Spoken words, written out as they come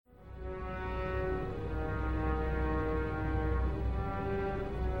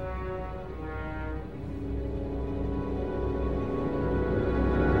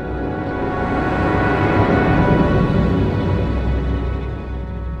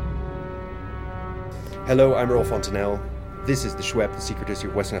Hello, I'm Earl Fontanelle. This is the Schwepp, the Secret History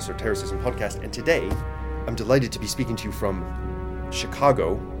of Western Esotericism podcast, and today I'm delighted to be speaking to you from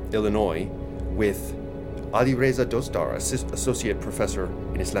Chicago, Illinois, with Alireza Doostdar, Associate Professor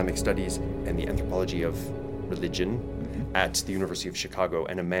in Islamic Studies and the Anthropology of Religion at the University of Chicago,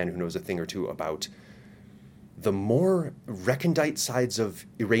 and a man who knows a thing or two about the more recondite sides of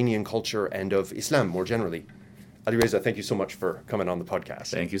Iranian culture and of Islam more generally. Alireza, thank you so much for coming on the podcast.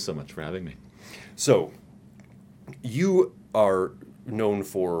 Thank you so much for having me. So, you are known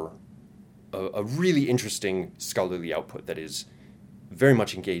for a really interesting scholarly output that is very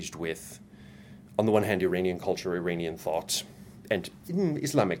much engaged with, on the one hand, Iranian culture, Iranian thought, and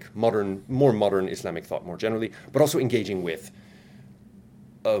more modern Islamic thought more generally, but also engaging with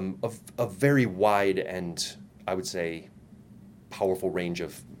a very wide and, I would say, powerful range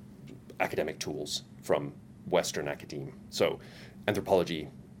of academic tools from Western academe. So, anthropology,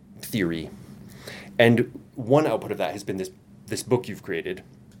 theory. And one output of that has been this book you've created,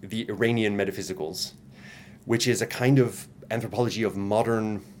 The Iranian Metaphysicals, which is a kind of anthropology of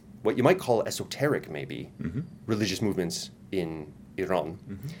modern, what you might call esoteric maybe, religious movements in Iran.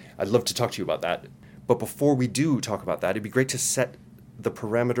 I'd love to talk to you about that. But before we do talk about that, it'd be great to set the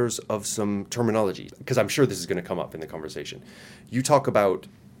parameters of some terminology, because I'm sure this is going to come up in the conversation. You talk about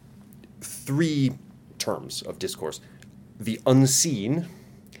three terms of discourse: the unseen,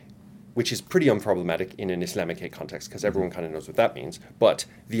 which is pretty unproblematic in an Islamic context, because everyone kind of knows what that means, but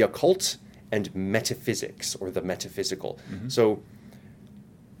the occult and metaphysics, or the metaphysical. So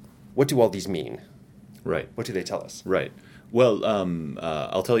what do all these mean? Right. What do they tell us? Right. Well,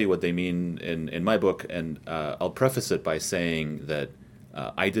 I'll tell you what they mean in my book, and I'll preface it by saying that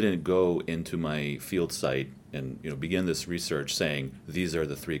I didn't go into my field site and begin this research saying these are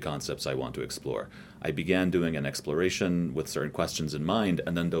the three concepts I want to explore. I began doing an exploration with certain questions in mind,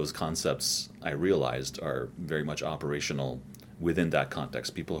 and then those concepts I realized are very much operational within that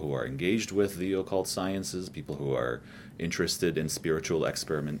context. People who are engaged with the occult sciences, people who are interested in spiritual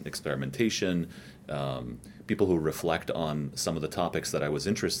experimentation, people who reflect on some of the topics that I was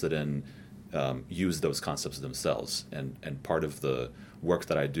interested in, use those concepts themselves. And part of the work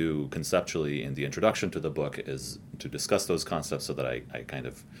that I do conceptually in the introduction to the book is to discuss those concepts so that I kind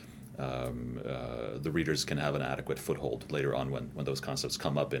of the readers can have an adequate foothold later on when those concepts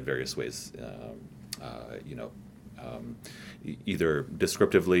come up in various ways, either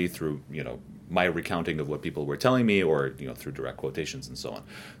descriptively through my recounting of what people were telling me, or through direct quotations and so on.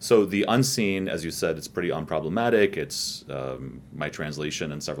 So the unseen, as you said, it's pretty unproblematic. It's my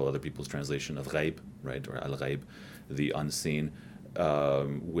translation and several other people's translation of ghaib, right, or al-ghaib, the unseen,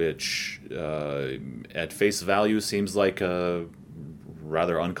 which at face value seems like a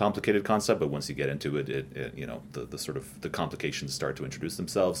rather uncomplicated concept, but once you get into it, the sort of the complications start to introduce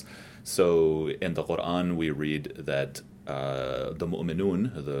themselves. So in the Quran, we read that the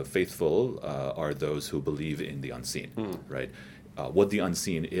mu'minun, the faithful, are those who believe in the unseen, right? What the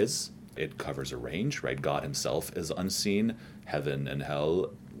unseen is, it covers a range, right? God himself is unseen. Heaven and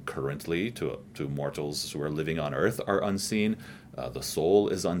hell, currently, to mortals who are living on earth, are unseen. The soul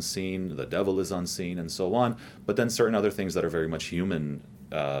is unseen, the devil is unseen, and so on. But then certain other things that are very much human,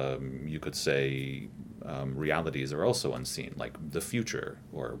 you could say, realities are also unseen, like the future,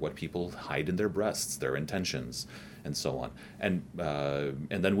 or what people hide in their breasts, their intentions, and so on. And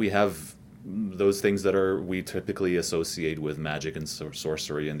then we have those things that we typically associate with magic and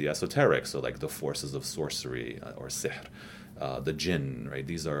sorcery and the esoteric, so like the forces of sorcery or sihr, the jinn, right?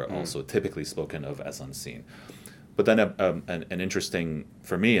 These are also typically spoken of as unseen. But then an interesting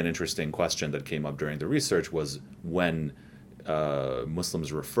question that came up during the research was when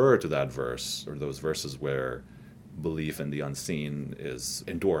Muslims refer to that verse, or those verses where belief in the unseen is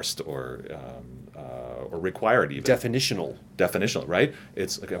endorsed or required, even definitional, right?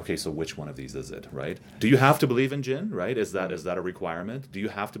 It's okay. So which one of these is it, right? Do you have to believe in jinn, right? Is that a requirement? Do you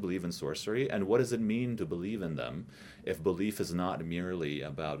have to believe in sorcery? And what does it mean to believe in them if belief is not merely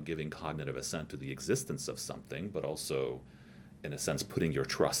about giving cognitive assent to the existence of something, but also, in a sense, putting your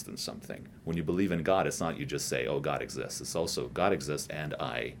trust in something? When you believe in God, it's not you just say, oh, God exists. It's also God exists and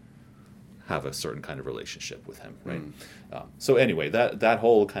I have a certain kind of relationship with him, right? So anyway, that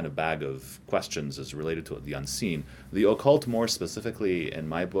whole kind of bag of questions is related to the unseen. The occult, more specifically in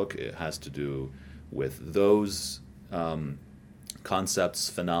my book, it has to do with those concepts,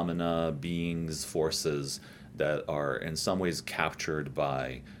 phenomena, beings, forces that are in some ways captured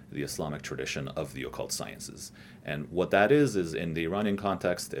by the Islamic tradition of the occult sciences. And what that is in the Iranian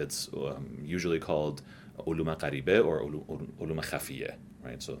context, it's usually called ulum qariba or ulum khafiyya,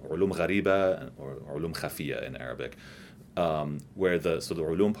 right? So ulum ghariba or ulum khafiyya in Arabic, where the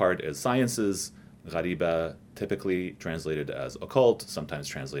ulum part is sciences, Ghariba, typically translated as occult, sometimes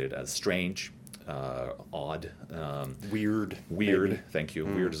translated as strange, odd. Weird. Weird, maybe. thank you.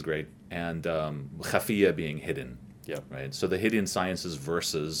 Weird is great. And khafiya being hidden. Yeah. Right? So the hidden sciences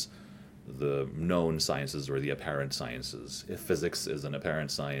versus the known sciences or the apparent sciences. If physics is an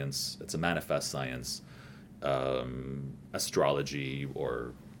apparent science, it's a manifest science. Astrology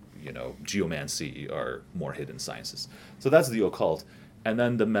or geomancy are more hidden sciences. So that's the occult. And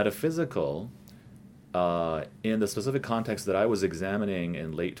then the metaphysical, in the specific context that I was examining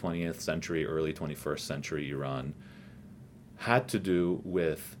in late 20th century, early 21st century Iran, had to do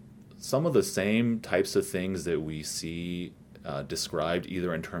with some of the same types of things that we see described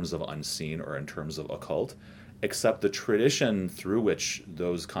either in terms of unseen or in terms of occult, except the tradition through which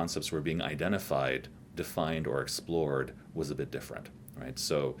those concepts were being identified, defined, or explored was a bit different, right?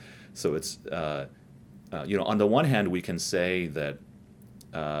 So it's on the one hand we can say that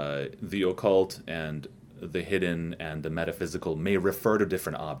the occult and the hidden and the metaphysical may refer to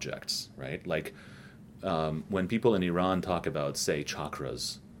different objects, right? Like when people in Iran talk about, say,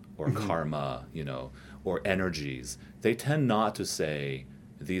 chakras or karma, or energies, they tend not to say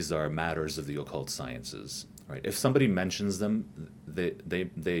these are matters of the occult sciences, right? If somebody mentions them,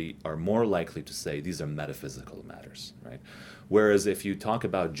 they are more likely to say these are metaphysical matters, right? Whereas if you talk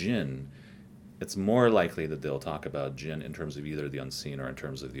about jinn, it's more likely that they'll talk about jinn in terms of either the unseen or in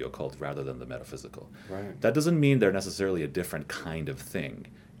terms of the occult rather than the metaphysical. Right. That doesn't mean they're necessarily a different kind of thing.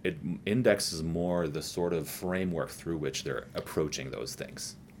 It indexes more the sort of framework through which they're approaching those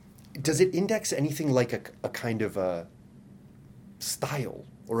things. Does it index anything like a kind of a style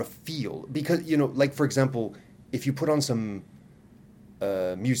or a feel? Because, like, for example, if you put on some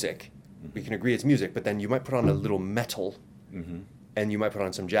music, we can agree it's music, but then you might put on a little metal, and you might put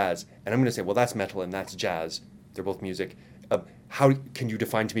on some jazz, and I'm going to say, well, that's metal and that's jazz. They're both music. How can you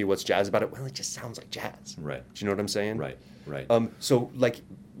define to me what's jazz about it? Well, it just sounds like jazz. Right. Do you know what I'm saying? Right. So, like,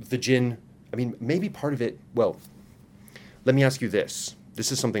 the jinn, I mean, maybe part of it, well, let me ask you this. This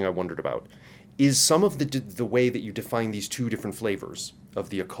is something I wondered about. Is some of the way that you define these two different flavors of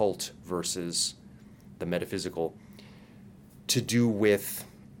the occult versus the metaphysical to do with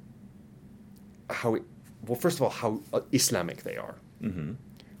first of all, how Islamic they are,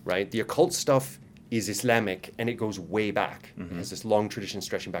 right? The occult stuff is Islamic, and it goes way back. It has this long tradition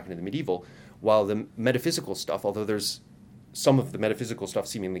stretching back into the medieval, while the metaphysical stuff, although there's some of the metaphysical stuff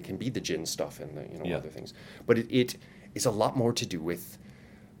seemingly can be the jinn stuff and the other things, but it is a lot more to do with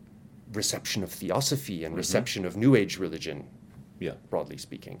reception of theosophy and reception of New Age religion, broadly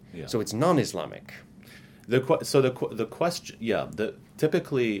speaking. Yeah. So it's non-Islamic. The question,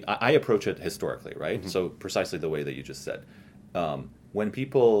 typically I approach it historically, right? So precisely the way that you just said. When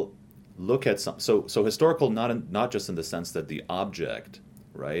people look at so historical, not just in the sense that the object,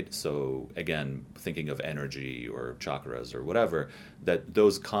 right? So again, thinking of energy or chakras or whatever, that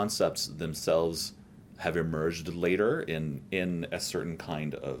those concepts themselves have emerged later in a certain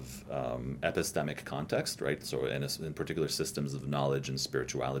kind of epistemic context, right? So in particular systems of knowledge and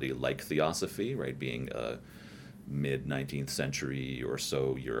spirituality, like theosophy, right, being a mid-19th century or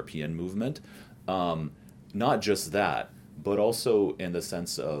so European movement. Not just that, but also in the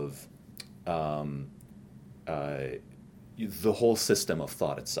sense of the whole system of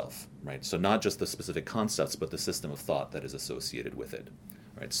thought itself, right? So not just the specific concepts, but the system of thought that is associated with it,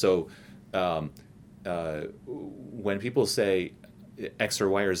 right? So when people say X or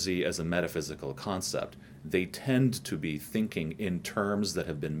Y or Z as a metaphysical concept, they tend to be thinking in terms that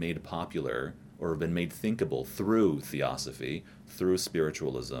have been made popular or have been made thinkable through theosophy, through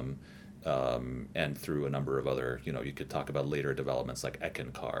spiritualism, and through a number of other, you could talk about later developments like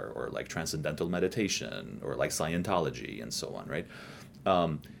Eckankar or like transcendental meditation or like Scientology and so on, right?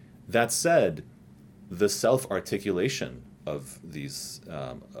 That said, the self-articulation of these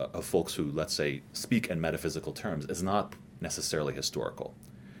of folks who, let's say, speak in metaphysical terms is not necessarily historical.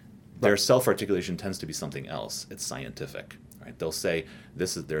 Their self-articulation tends to be something else. It's scientific, right? They'll say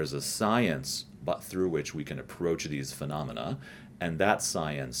there's a science but through which we can approach these phenomena, and that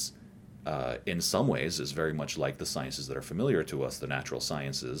science, in some ways, is very much like the sciences that are familiar to us, the natural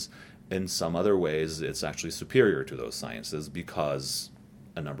sciences. In some other ways, it's actually superior to those sciences because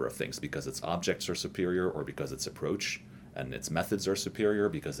a number of things, because its objects are superior, or because its approach and its methods are superior,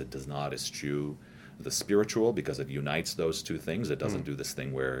 because it does not eschew the spiritual, because it unites those two things. It doesn't do this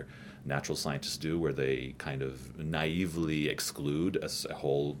thing where natural scientists do, where they kind of naively exclude a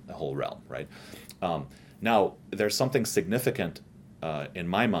whole realm, right? Now, there's something significant in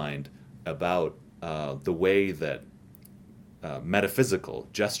my mind about the way that metaphysical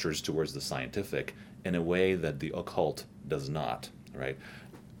gestures towards the scientific in a way that the occult does not, right?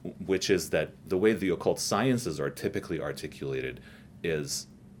 which is that the way the occult sciences are typically articulated is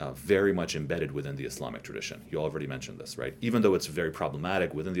very much embedded within the Islamic tradition. You already mentioned this, right? Even though it's very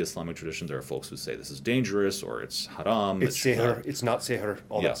problematic within the Islamic tradition, there are folks who say this is dangerous or it's haram. It's sihr, it's not sihr,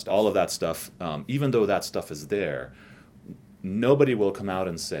 all that stuff. All of that stuff. Even though that stuff is there, nobody will come out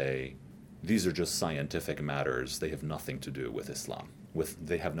and say, these are just scientific matters. They have nothing to do with Islam.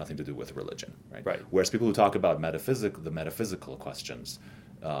 They have nothing to do with religion, right? Right. Whereas people who talk about the metaphysical questions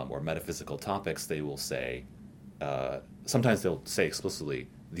or metaphysical topics, they will say, sometimes they'll say explicitly,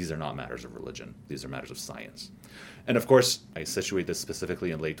 these are not matters of religion. These are matters of science. And of course, I situate this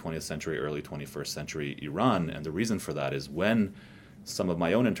specifically in late 20th century, early 21st century Iran. And the reason for that is when some of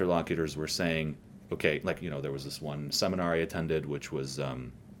my own interlocutors were saying, okay, there was this one seminar I attended, which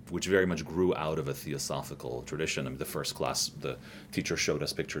very much grew out of a theosophical tradition. I mean, the first class, the teacher showed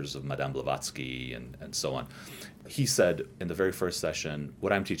us pictures of Madame Blavatsky and so on. He said in the very first session,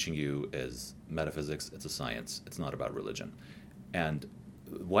 what I'm teaching you is metaphysics, it's a science, it's not about religion. And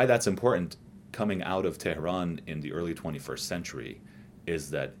why that's important coming out of Tehran in the early 21st century is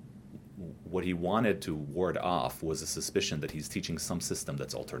that what he wanted to ward off was a suspicion that he's teaching some system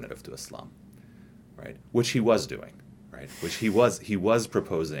that's alternative to Islam, right? Which he was doing, right? Which he was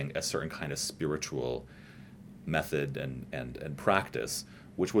proposing a certain kind of spiritual method and practice,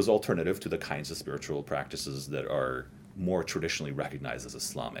 which was alternative to the kinds of spiritual practices that are more traditionally recognized as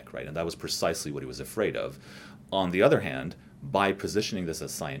Islamic, right? And that was precisely what he was afraid of. On the other hand, by positioning this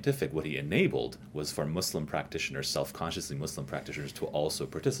as scientific, what he enabled was for Muslim practitioners, self-consciously Muslim practitioners, to also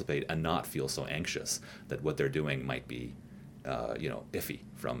participate and not feel so anxious that what they're doing might be, iffy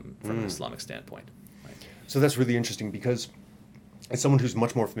from an Islamic standpoint. Right? So that's really interesting because as someone who's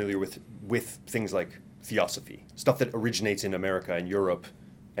much more familiar with things like theosophy, stuff that originates in America and Europe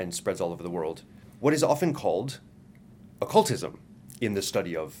and spreads all over the world, what is often called occultism in the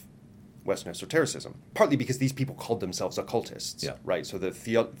study of Western esotericism, partly because these people called themselves occultists, right? So the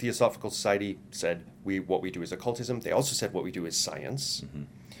Theosophical Society said, what we do is occultism. They also said what we do is science. Mm-hmm.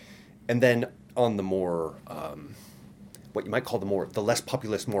 And then on the more, what you might call the less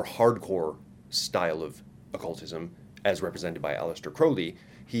populist, more hardcore style of occultism, as represented by Aleister Crowley,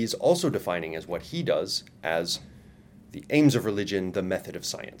 he's also defining as what he does as the aims of religion, the method of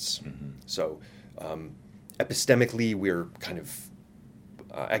science. Mm-hmm. So epistemically, we're kind of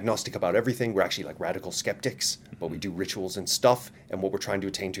agnostic about everything. We're actually like radical skeptics, but we do rituals and stuff, and what we're trying to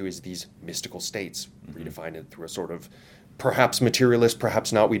attain to is these mystical states, redefine it through a sort of perhaps materialist,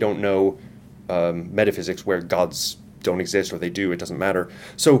 perhaps not, we don't know, metaphysics where gods don't exist, or they do, it doesn't matter.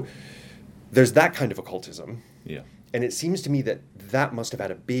 So there's that kind of occultism. Yeah. And it seems to me that must have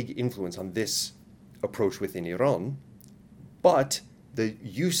had a big influence on this approach within Iran, but the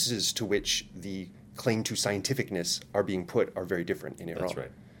uses to which the claim to scientificness are being put are very different in Iran. That's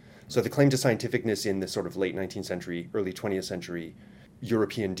right. So the claim to scientificness in the sort of late 19th century, early 20th century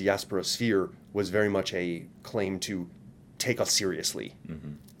European diaspora sphere was very much a claim to take us seriously,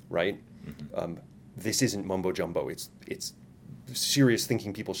 right? Mm-hmm. This isn't mumbo jumbo. It's serious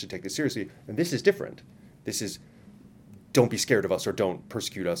thinking people should take this seriously. And this is different. This is don't be scared of us, or don't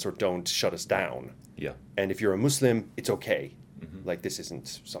persecute us, or don't shut us down. Yeah. And if you're a Muslim, it's okay. Mm-hmm. Like this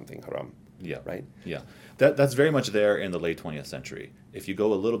isn't something haram. Yeah. Right? Yeah. That's very much there in the late 20th century. If you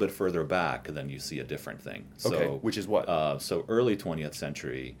go a little bit further back, then you see a different thing. So, okay. Which is what? So early 20th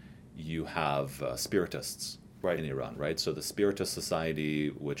century, you have spiritists in Iran, right? So the Spiritist Society,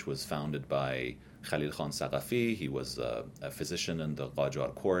 which was founded by Khalil Khan Saghafi, he was a physician in the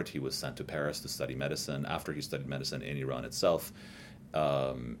Qajar court. He was sent to Paris to study medicine. After he studied medicine in Iran itself,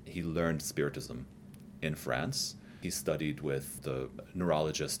 he learned Spiritism in France. He studied with the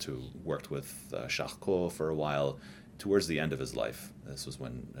neurologist who worked with Charcot for a while towards the end of his life. This was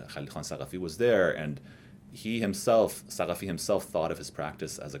when Khalil Khan Saghafi was there, and Saghafi himself thought of his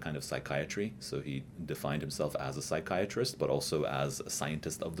practice as a kind of psychiatry. So he defined himself as a psychiatrist, but also as a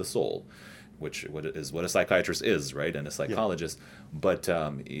scientist of the soul, which is what a psychiatrist is, right? And a psychologist. Yeah. But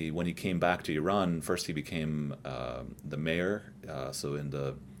when he came back to Iran, first he became the mayor. So in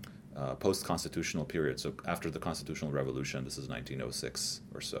the post-constitutional period, so after the constitutional revolution, this is 1906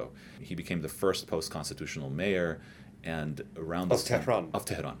 or so, he became the first post-constitutional mayor, and around this Tehran. Of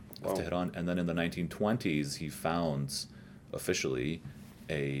Tehran. And then in the 1920s, he founds officially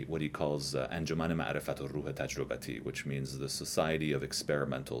what he calls Anjuman Ma'rifat al-Ruh Tajrubati, which means the Society of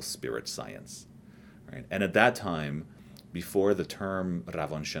Experimental Spirit Science. Right? And at that time, before the term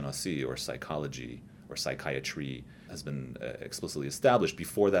Ravanshanasi or psychology or psychiatry has been explicitly established,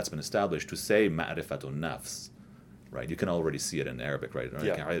 before that's been established, to say Ma'rifat al-Nafs right? You can already see it in Arabic, right?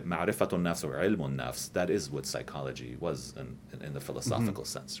 Yeah. معرفة النفس or علم النفس, that is what psychology was in the philosophical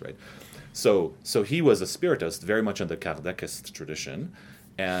sense, right? So he was a spiritist, very much in the Kardecist tradition,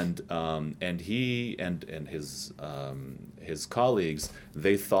 and he and his colleagues,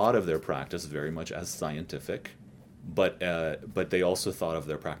 they thought of their practice very much as scientific, but they also thought of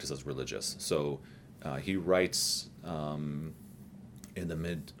their practice as religious. So he writes in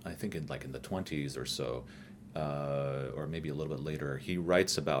the I think in the 20s or so, or maybe a little bit later, he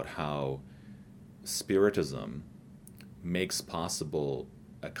writes about how Spiritism makes possible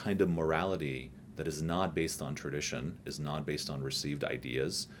a kind of morality that is not based on tradition, is not based on received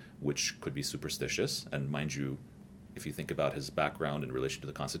ideas, which could be superstitious. And mind you, if you think about his background in relation to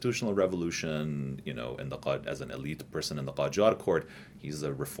the Constitutional Revolution, in the as an elite person in the Qajar court, he's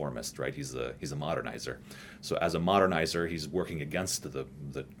a reformist, right? He's a modernizer. So as a modernizer, he's working against the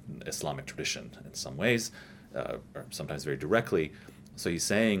Islamic tradition in some ways, or sometimes very directly. So he's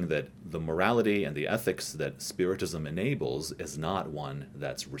saying that the morality and the ethics that Spiritism enables is not one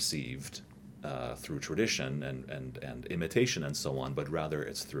that's received through tradition and imitation and so on, but rather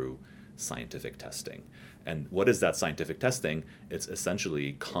it's through scientific testing. And what is that scientific testing? It's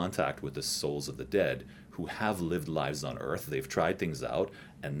essentially contact with the souls of the dead who have lived lives on Earth. They've tried things out,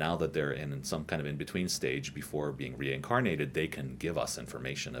 and now that they're in some kind of in-between stage before being reincarnated, they can give us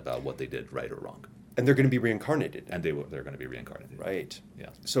information about what they did right or wrong. And they're going to be reincarnated. And they're going to be reincarnated. Right. Yeah.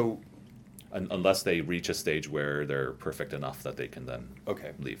 So, unless they reach a stage where they're perfect enough that they can then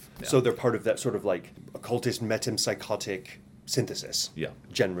leave. Yeah. So they're part of that sort of like occultist metempsychotic synthesis. Yeah.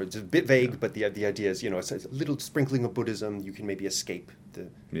 General. It's a bit vague, but the idea is, it's a little sprinkling of Buddhism. You can maybe escape the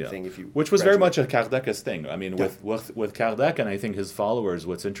thing if you... Which was very much a Kardecist thing. I mean, with Kardec and I think his followers,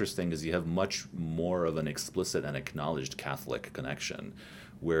 what's interesting is you have much more of an explicit and acknowledged Catholic connection.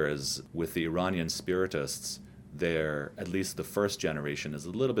 Whereas with the Iranian Spiritists, at least the first generation is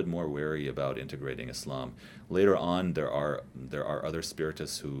a little bit more wary about integrating Islam. Later on, there are other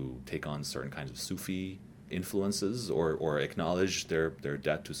Spiritists who take on certain kinds of Sufi influences or acknowledge their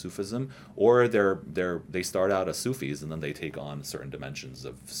debt to Sufism, or they start out as Sufis and then they take on certain dimensions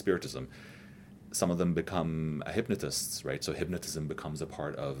of Spiritism. Some of them become hypnotists, right? So hypnotism becomes a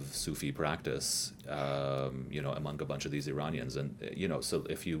part of Sufi practice, among a bunch of these Iranians. And so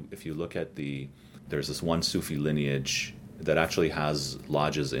if you look at there's this one Sufi lineage that actually has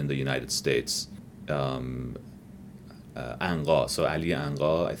lodges in the United States. Anga, so Ali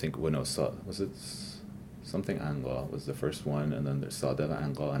Anga, I think, was it something Anga was the first one, and then there's Sadegh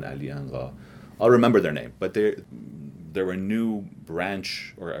Anga and Ali Anga. I'll remember their name, but there were a new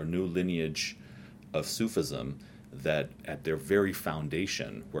branch or a new lineage of Sufism that at their very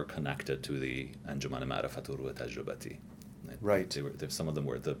foundation were connected to the Anjuman Ma'rifatur wa Tajribati. Right. Some of them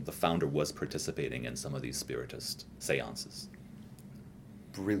were, the founder was participating in some of these Spiritist seances.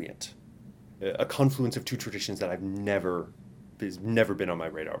 Brilliant. A confluence of two traditions that has never been on my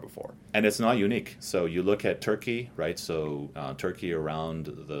radar before. And it's not unique. So you look at Turkey, right? So Turkey around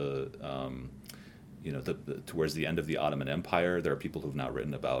towards the end of the Ottoman Empire, there are people who've now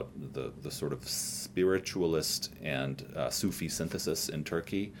written about the sort of spiritualist and Sufi synthesis in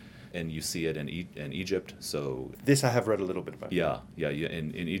Turkey, and you see it in Egypt. So this I have read a little bit about. Yeah.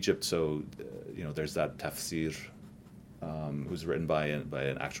 In Egypt, so there's that tafsir, who's written by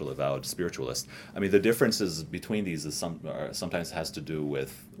an actual avowed spiritualist. I mean, the differences between these is sometimes has to do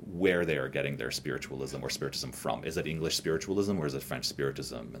with where they are getting their spiritualism or spiritism from. Is it English spiritualism or is it French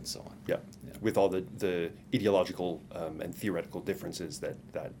spiritism, and so on? Yeah. With all the ideological and theoretical differences that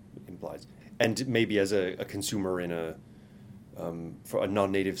implies. And maybe as a consumer for a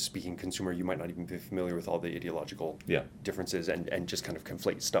non-native speaking consumer, you might not even be familiar with all the ideological differences and just kind of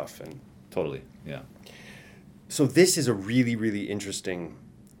conflate stuff. And totally, yeah. So this is a really, really interesting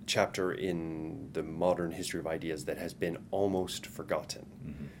chapter in the modern history of ideas that has been almost forgotten.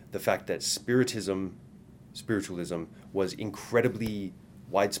 Mm-hmm. The fact that spiritualism was incredibly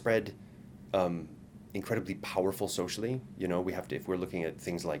widespread, incredibly powerful socially. We have to, if we're looking at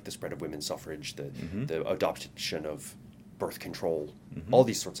things like the spread of women's suffrage, the adoption of birth control, all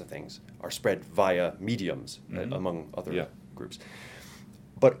these sorts of things are spread via mediums, among other groups.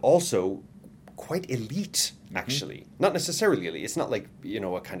 But also quite elite, actually. Not necessarily elite. It's not like,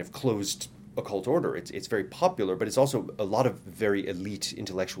 a kind of closed occult order. It's very popular, but it's also a lot of very elite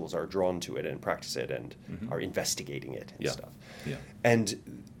intellectuals are drawn to it and practice it and are investigating it and stuff. Yeah.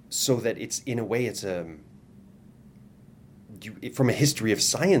 And so that it's, in a way, it's from a history of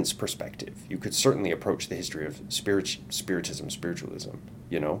science perspective, you could certainly approach the history of spiritualism.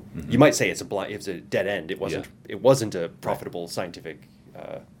 You might say it's a dead end. It wasn't a profitable scientific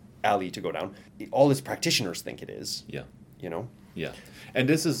alley to go down. All its practitioners think it is. Yeah. You know? Yeah. And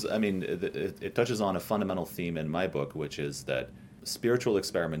this is, I mean, it touches on a fundamental theme in my book, which is that spiritual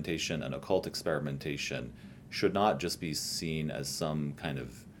experimentation and occult experimentation should not just be seen as some kind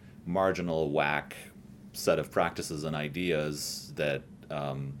of marginal whack set of practices and ideas that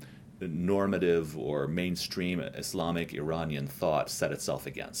normative or mainstream Islamic Iranian thought set itself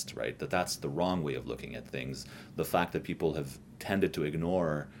against, right? That's the wrong way of looking at things. The fact that people have tended to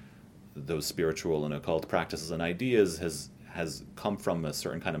ignore those spiritual and occult practices and ideas has come from a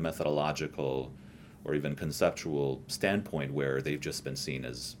certain kind of methodological or even conceptual standpoint where they've just been seen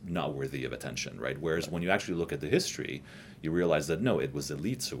as not worthy of attention, right? Whereas when you actually look at the history, you realize that no, it was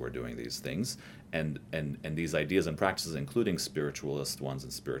elites who were doing these things, and these ideas and practices, including spiritualist ones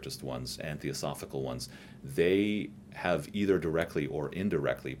and spiritist ones and theosophical ones, they have either directly or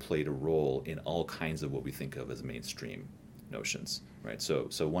indirectly played a role in all kinds of what we think of as mainstream notions, right? So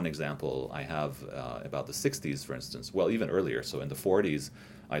one example I have about the 60s, for instance, well, even earlier, so in the 40s,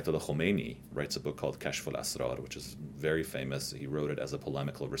 Ayatollah Khomeini writes a book called Kashf al-Asrar, which is very famous. He wrote it as a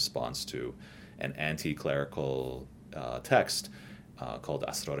polemical response to an anti-clerical text called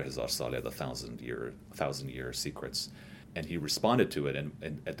Asrar Hizar Saleh, the thousand-year secrets. And he responded to it,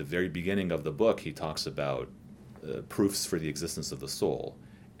 and at the very beginning of the book, he talks about proofs for the existence of the soul.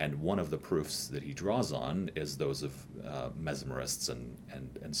 And one of the proofs that he draws on is those of mesmerists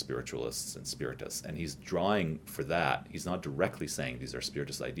and spiritualists and spiritists. And he's drawing for that. He's not directly saying these are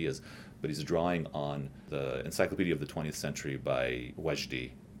spiritist ideas, but he's drawing on the Encyclopedia of the 20th Century by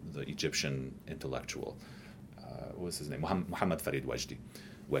Wajdi, the Egyptian intellectual. What was his name? Muhammad Farid Wajdi.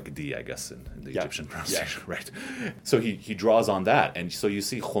 Wagdi, I guess, in the Egyptian pronunciation, right? So he draws on that. And so you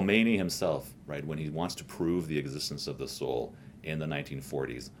see Khomeini himself, right, when he wants to prove the existence of the soul, in the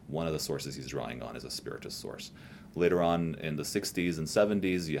 1940s, one of the sources he's drawing on is a spiritist source. Later on in the 60s and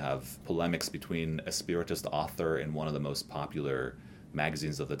 70s, you have polemics between a spiritist author and one of the most popular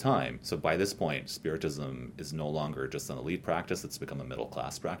magazines of the time. So by this point, spiritism is no longer just an elite practice, it's become a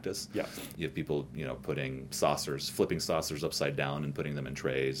middle-class practice. Yeah. You have people, putting saucers, flipping saucers upside down and putting them in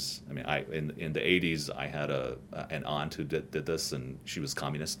trays. I mean, in the 80s, I had an aunt who did this, and she was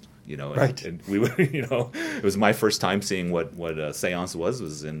communist, right. And we were, it was my first time seeing what a seance was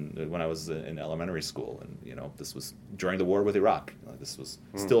when I was in elementary school, and this was during the war with Iraq. This was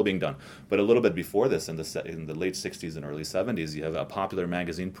still being done, but a little bit before this, in the late 60s and early 70s, you have a popular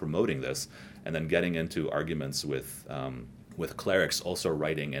magazine promoting this, and then getting into arguments with clerics also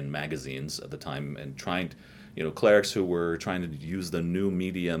writing in magazines at the time and trying to, clerics who were trying to use the new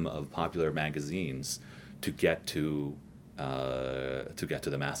medium of popular magazines to get to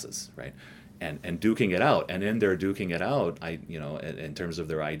the masses, right? And duking it out. And in their duking it out, in terms of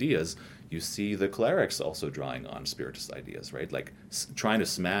their ideas, you see the clerics also drawing on spiritist ideas, right? Like trying to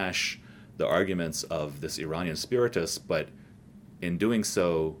smash the arguments of this Iranian spiritist, but in doing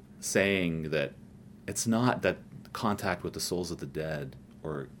so, saying that it's not that contact with the souls of the dead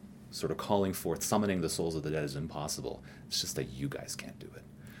or sort of calling forth, summoning the souls of the dead is impossible. It's just that you guys can't do it.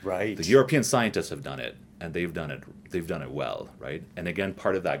 Right. The European scientists have done it, and they've done it well, right? And again,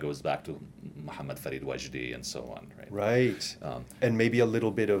 part of that goes back to Muhammad Farid Wajdi and so on, right? Right. And maybe a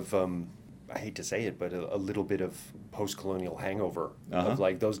little bit of, I hate to say it, but a little bit of post-colonial hangover of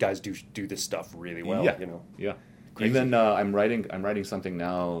like those guys do this stuff really well, Yeah. Crazy. Even I'm writing something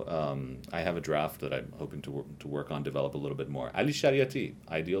now. I have a draft that I'm hoping to work on, develop a little bit more. Ali Shariati,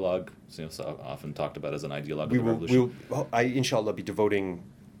 ideologue, so often talked about as an ideologue of the revolution. I inshallah be devoting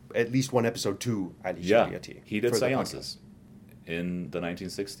at least one episode to Ali Shariati. He did seances in the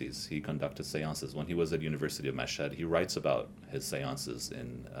 1960s. He conducted seances when he was at University of Mashhad. He writes about his seances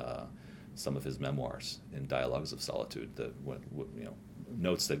in some of his memoirs, in Dialogues of Solitude,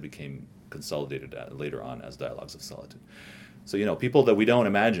 notes that became consolidated later on as Dialogues of Solitude. So, people that we don't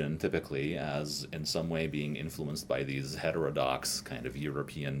imagine typically as in some way being influenced by these heterodox kind of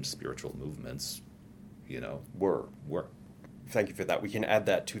European spiritual movements, were. Thank you for that. We can add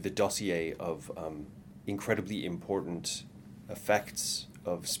that to the dossier of incredibly important effects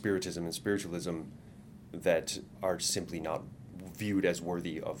of spiritism and spiritualism that are simply not viewed as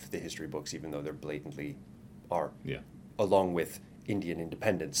worthy of the history books, even though they blatantly are. Yeah. Along with Indian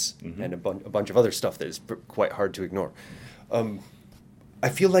independence and a bunch of other stuff that is quite hard to ignore. I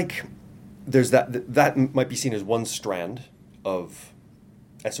feel like there's that might be seen as one strand of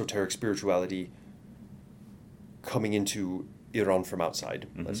esoteric spirituality coming into Iran from outside,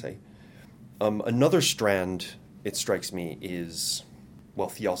 let's say. Another strand, it strikes me, is,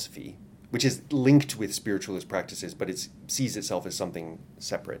 theosophy, which is linked with spiritualist practices, but it sees itself as something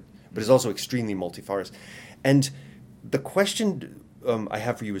separate, but is also extremely multifarious. And the question I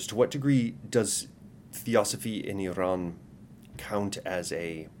have for you is, to what degree does theosophy in Iran count as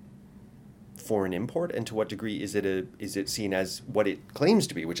a foreign import, and to what degree is it seen as what it claims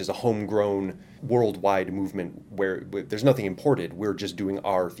to be, which is a homegrown worldwide movement where there's nothing imported, we're just doing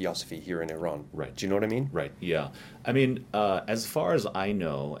our theosophy here in Iran? Right. Do you know what I mean? Right, yeah. I mean, as far as I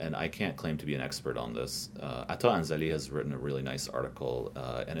know, and I can't claim to be an expert on this, Atta Anzali has written a really nice article,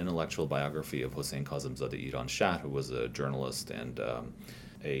 an intellectual biography of Hossein Kazemzadeh Iran Shah, who was a journalist and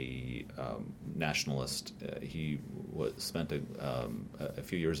a nationalist. He spent a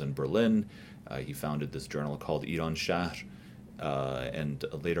few years in Berlin. He founded this journal called Iran Shahr, and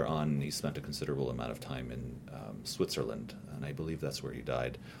later on he spent a considerable amount of time in Switzerland, and I believe that's where he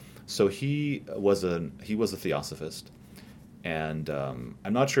died. So he was a theosophist, and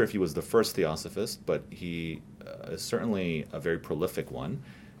I'm not sure if he was the first theosophist, but he is certainly a very prolific one.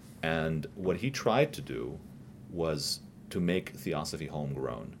 And what he tried to do was to make theosophy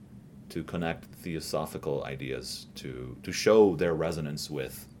homegrown, to connect theosophical ideas to show their resonance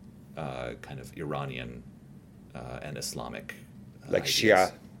with kind of Iranian and Islamic like ideas.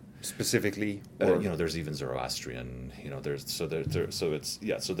 Shia specifically, or there's even Zoroastrian. There's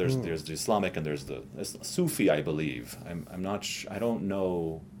the Islamic and there's the Sufi, I believe. I'm not. I don't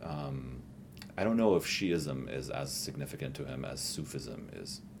know. I don't know if Shiism is as significant to him as Sufism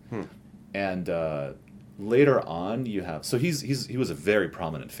is. And later on, you have he was a very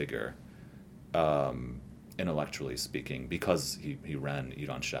prominent figure, intellectually speaking, because he ran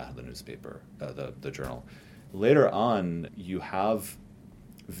Iran Shah, the newspaper, the journal. Later on, you have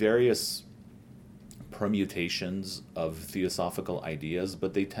various permutations of theosophical ideas,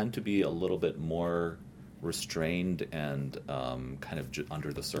 but they tend to be a little bit more restrained and kind of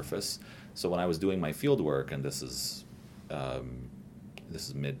under the surface. So when I was doing my field work, and this is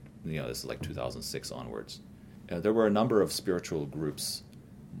like 2006 onwards, there were a number of spiritual groups.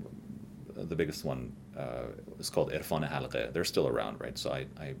 The biggest one is called Irfan Halqe. They're still around, right? So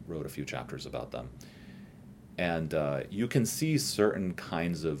I wrote a few chapters about them. And you can see certain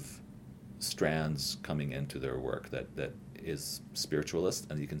kinds of strands coming into their work that is spiritualist,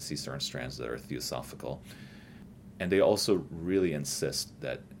 and you can see certain strands that are theosophical. And they also really insist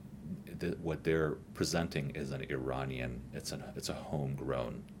that what they're presenting is an Iranian, it's a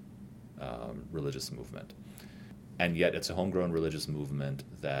homegrown religious movement. And yet it's a homegrown religious movement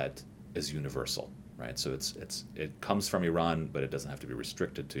that is universal, right? So it comes from Iran, but it doesn't have to be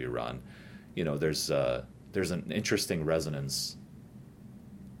restricted to Iran. There's an interesting resonance.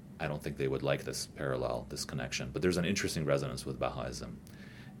 I don't think they would like this parallel, this connection, but there's an interesting resonance with Baha'ism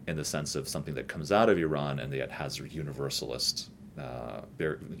in the sense of something that comes out of Iran and yet has universalist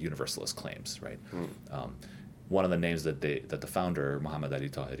claims, right? One of the names that the founder, Muhammad Ali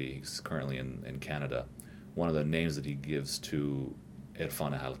Tahiri, he's currently in Canada, one of the names that he gives to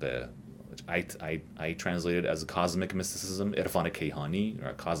Irfan Halqe, which I translated as cosmic mysticism, Irfan Kayhani,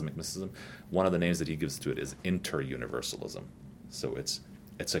 or cosmic mysticism. One of the names that he gives to it is inter-universalism. So it's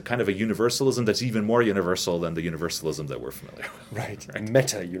a kind of a universalism that's even more universal than the universalism that we're familiar with. Right.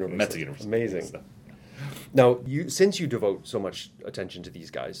 Meta-universalism. Meta-universalism. Amazing. So. Now, since you devote so much attention to these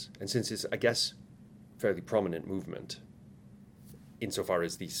guys, and since it's, I guess, fairly prominent movement, insofar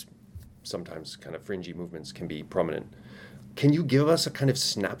as these sometimes kind of fringy movements can be prominent, can you give us a kind of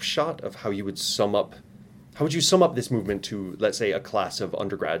snapshot of how you would sum up this movement to, let's say, a class of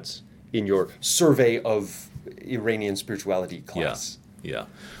undergrads in your survey of Iranian spirituality class? Yeah.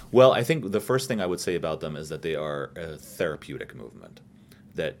 Well, I think the first thing I would say about them is that they are a therapeutic movement,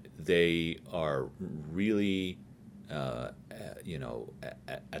 that they are really, at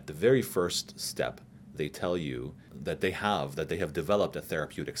the very first step, they tell you that they have developed a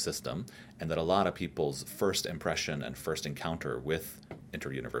therapeutic system, and that a lot of people's first impression and first encounter with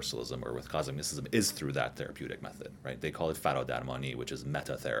inter-universalism or with cosmic mysticism is through that therapeutic method, right? They call it faro-darmani, which is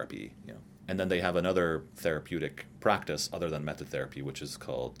meta-therapy, And then they have another therapeutic practice other than meta-therapy, which is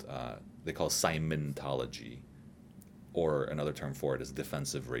called, they call cymentology, or another term for it is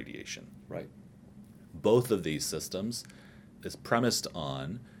defensive radiation. Right. Both of these systems is premised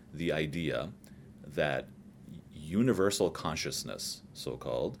on the idea that universal consciousness,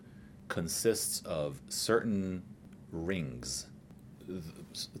 so-called, consists of certain rings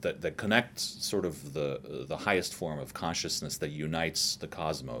that connect sort of the highest form of consciousness that unites the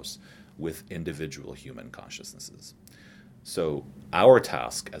cosmos with individual human consciousnesses. So our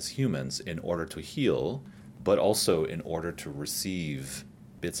task as humans, in order to heal, but also in order to receive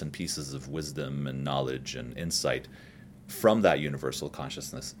bits and pieces of wisdom and knowledge and insight from that universal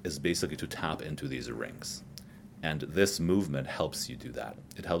consciousness, is basically to tap into these rings. And this movement helps you do that.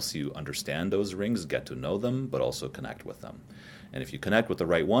 It helps you understand those rings, get to know them, but also connect with them. And if you connect with the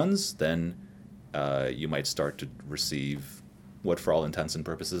right ones, then you might start to receive what, for all intents and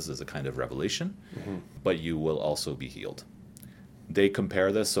purposes, is a kind of revelation, but you will also be healed. They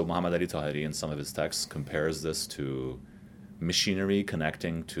compare this, so Muhammad Ali Tahiri in some of his texts compares this to machinery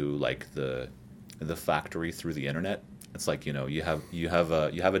connecting to like the factory through the internet. It's like, you have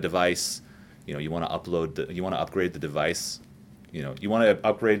a device, you want to upgrade the device, you want to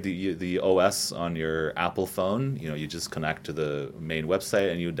upgrade the OS on your Apple phone, you just connect to the main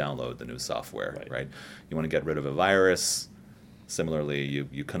website and you download the new software, right? You want to get rid of a virus. Similarly,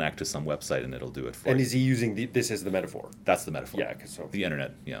 you connect to some website and it'll do it for you. And is he using this as the metaphor? That's the metaphor. Yeah, so the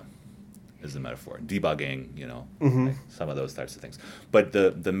internet, is the metaphor. Debugging, like some of those types of things. But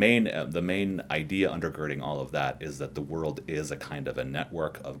the main idea undergirding all of that is that the world is a kind of a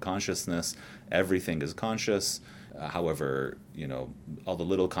network of consciousness. Everything is conscious. However, all the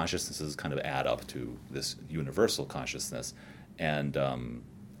little consciousnesses kind of add up to this universal consciousness, and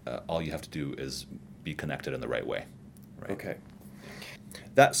all you have to do is be connected in the right way. Right? Okay.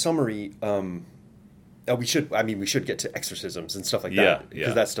 That summary. We should get to exorcisms and stuff like that.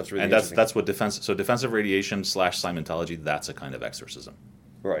 Because that stuff's really interesting. And that's what defensive radiation / Scientology. That's a kind of exorcism.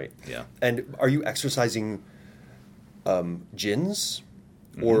 Right. Yeah. And are you exorcising jinns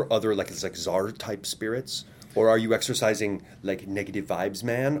or other like czar type spirits, or are you exorcising like negative vibes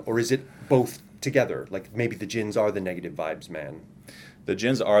man, or is it both together? Like maybe the jinns are the negative vibes man. The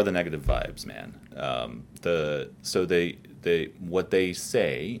jinns are the negative vibes man. What they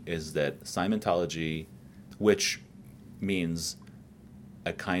say is that Scientology, which means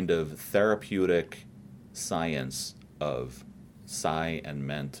a kind of therapeutic science of psi and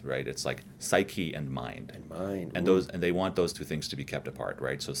ment, right? It's like psyche and mind. And they want those two things to be kept apart,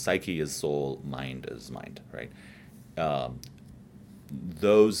 right? So psyche is soul, mind is mind, right?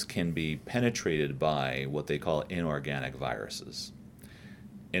 Those can be penetrated by what they call inorganic viruses.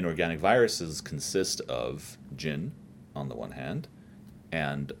 Inorganic viruses consist of jinn, on the one hand,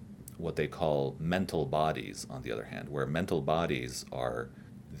 and what they call mental bodies, on the other hand, where mental bodies are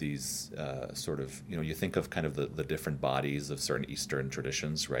these you think of kind of the different bodies of certain Eastern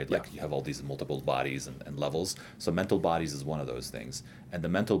traditions, right? Yeah. Like you have all these multiple bodies and levels. So mental bodies is one of those things. And the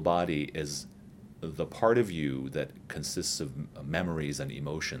mental body is the part of you that consists of memories and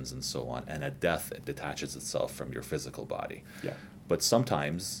emotions and so on, and at death it detaches itself from your physical body. Yeah. But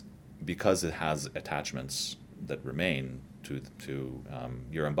sometimes, because it has attachments that remain to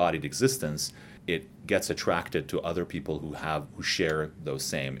your embodied existence, it gets attracted to other people who share those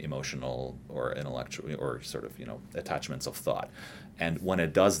same emotional or intellectual or sort of attachments of thought. And when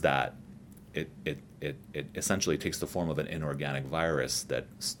it does that, it essentially takes the form of an inorganic virus that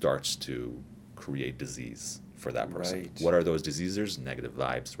starts to create disease for that person. Right. What are those diseases? Negative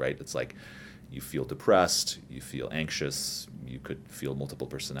vibes, right? It's like you feel depressed, you feel anxious, you could feel multiple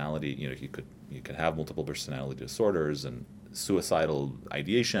personality, you could have multiple personality disorders and suicidal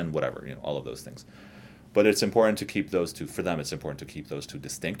ideation, whatever, all of those things. But it's important to keep those two, for them it's important to keep those two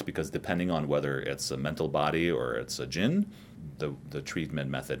distinct, because depending on whether it's a mental body or it's a jinn, the treatment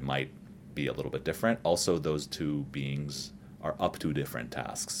method might be a little bit different. Also, those two beings are up to different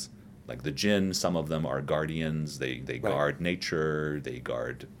tasks. Like the jinn, some of them are guardians, they guard nature, they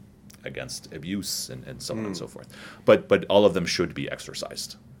guard against abuse and so on and so forth. But all of them should be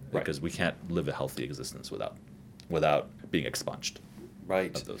exorcised, because we can't live a healthy existence without being expunged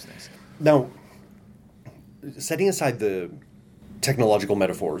of those things. Now, setting aside the technological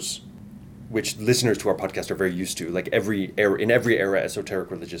metaphors, which listeners to our podcast are very used to, like in every era, esoteric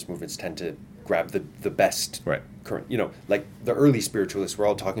religious movements tend to grab the best current. Like the early spiritualists were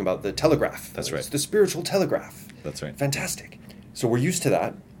all talking about the telegraph. That's right. It's the spiritual telegraph. That's right. Fantastic. So we're used to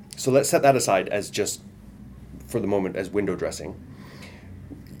that. So let's set that aside as just, for the moment, as window dressing.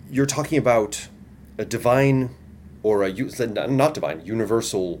 You're talking about a divine or not divine,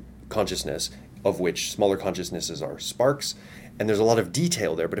 universal consciousness, of which smaller consciousnesses are sparks, and there's a lot of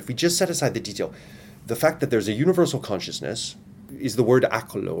detail there. But if we just set aside the detail, the fact that there's a universal consciousness is the word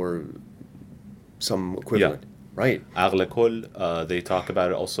aql or some equivalent, right? Aql kul, they talk about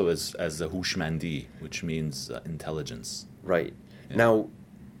it also as the hushmandi, which means intelligence. Right. Yeah. Now,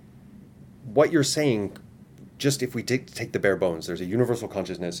 what you're saying, just if we take the bare bones, there's a universal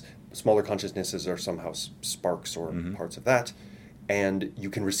consciousness, smaller consciousnesses are somehow sparks or parts of that, and you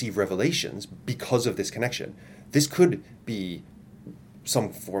can receive revelations because of this connection. This could be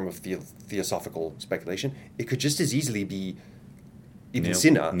some form of theosophical speculation. It could just as easily be Ibn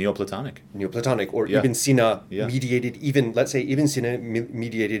Sina. Neoplatonic, or Ibn Sina mediated, let's say Ibn Sina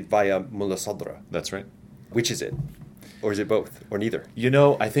mediated via Mullah Sadra. That's right. Which is it? Or is it both? Or neither?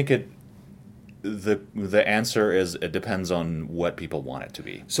 I think The answer is it depends on what people want it to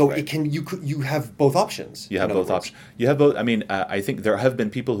be. So right? you have both options. You have both options. You have both. I mean, I think there have been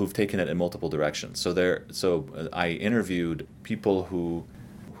people who've taken it in multiple directions. So I interviewed people who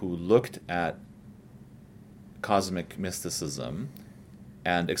looked at cosmic mysticism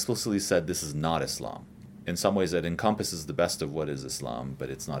and explicitly said this is not Islam. In some ways, it encompasses the best of what is Islam,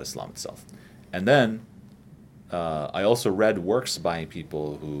 but it's not Islam itself. And then I also read works by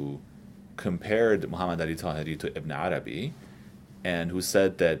people who compared Muhammad Ali Tahiri to Ibn Arabi, and who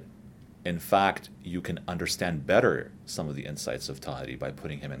said that, in fact, you can understand better some of the insights of Tahiri by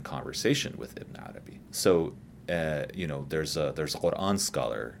putting him in conversation with Ibn Arabi. So, there's a Quran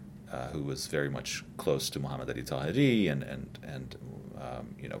scholar who was very much close to Muhammad Ali Tahiri and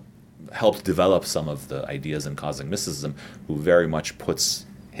helped develop some of the ideas in cosmic mysticism, who very much puts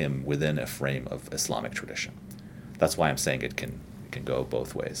him within a frame of Islamic tradition. That's why I'm saying it can go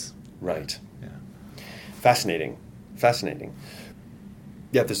both ways. Right. Yeah. Fascinating.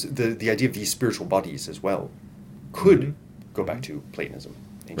 Yeah, the idea of these spiritual bodies as well could go back to Platonism,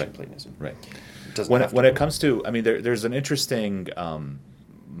 ancient Platonism. Right. When it comes to, I mean, there's an interesting,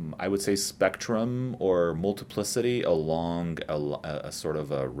 I would say, spectrum or multiplicity along a sort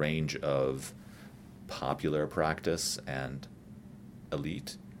of a range of popular practice and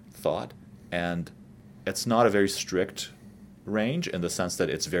elite thought, and it's not a very strict range in the sense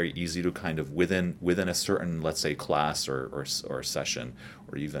that it's very easy to kind of within a certain, let's say, class or session,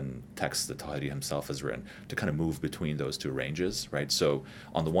 or even text that Tahiri himself has written, to kind of move between those two ranges, right? So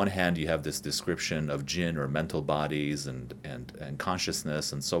on the one hand, you have this description of jinn or mental bodies and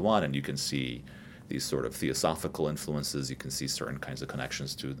consciousness and so on, and you can see these sort of theosophical influences. You can see certain kinds of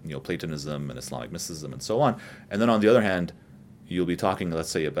connections to Neoplatonism and Islamic mysticism and so on. And then on the other hand, you'll be talking, let's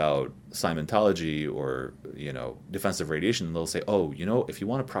say, about Scientology or defensive radiation, and they'll say, "Oh, if you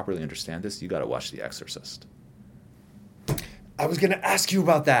want to properly understand this, you got to watch The Exorcist." I was going to ask you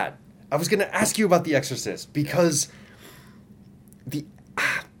about that. I was going to ask you about The Exorcist because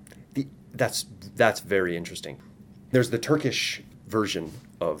that's very interesting. There's the Turkish version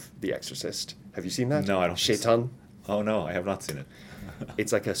of The Exorcist. Have you seen that? No, I don't. Shaitan. Oh no, I have not seen it.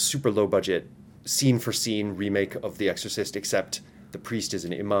 It's like a super low budget, scene for scene remake of The Exorcist, except the priest is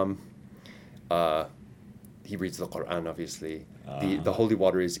an imam. He reads the Quran, obviously. The holy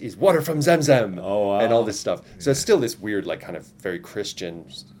water is water from Zamzam. Oh, wow. And all this stuff. So it's still this weird, like, kind of very Christian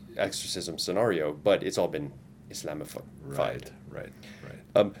exorcism scenario, but it's all been Islamified.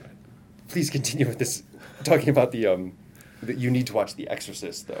 Right. Please continue with this, talking about you need to watch The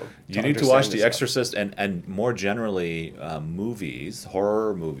Exorcist, though. You need to watch The Exorcist and more generally movies,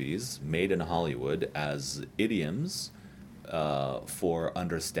 horror movies made in Hollywood as idioms for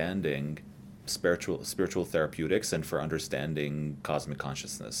understanding spiritual therapeutics and for understanding cosmic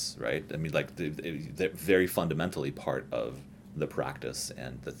consciousness, right? I mean, like, they're very fundamentally part of the practice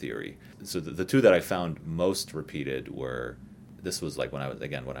and the theory. So the two that I found most repeated were, this was like when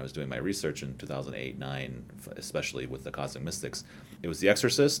I was doing my research in 2008-9, especially with the cosmic mystics, it was The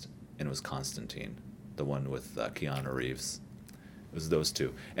Exorcist and it was Constantine, the one with Keanu Reeves. It was those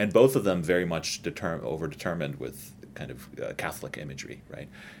two. And both of them very much over-determined with kind of Catholic imagery, right?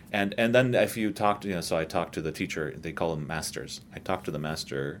 And then if you talk to, so I talked to the teacher, they call them masters. I talked to the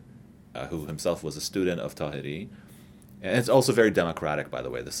master who himself was a student of Tahiri. And it's also very democratic, by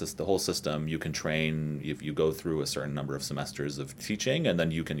the way. The whole system, you can train, if you go through a certain number of semesters of teaching, and then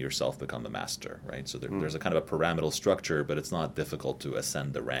you can yourself become the master, right? So there's a kind of a pyramidal structure, but it's not difficult to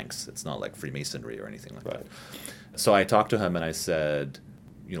ascend the ranks. It's not like Freemasonry or anything like that. So I talked to him and I said,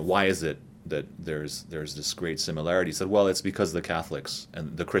 why is it that there's this great similarity? He said, well, it's because the Catholics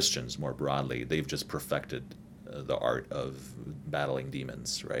and the Christians more broadly, they've just perfected the art of battling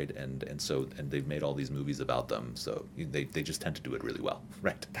demons, right? And they've made all these movies about them, so they just tend to do it really well,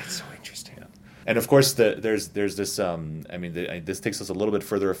 right? That's so interesting. Yeah. And of course, there's this. This takes us a little bit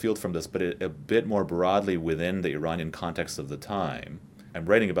further afield from this, but a bit more broadly within the Iranian context of the time. I'm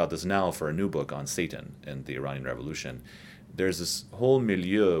writing about this now for a new book on Satan and the Iranian Revolution. There's this whole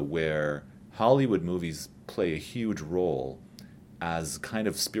milieu where Hollywood movies play a huge role as kind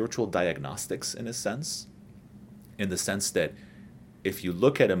of spiritual diagnostics, in a sense. In the sense that if you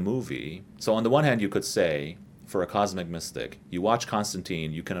look at a movie, so on the one hand you could say, for a cosmic mystic, you watch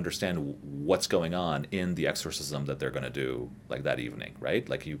Constantine, you can understand what's going on in the exorcism that they're going to do like that evening, right?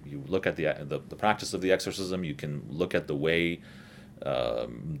 Like you look at the practice of the exorcism, you can look at the way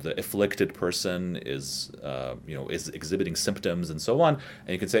the afflicted person is exhibiting symptoms and so on, and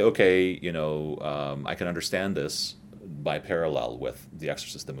you can say, okay, I can understand this by parallel with The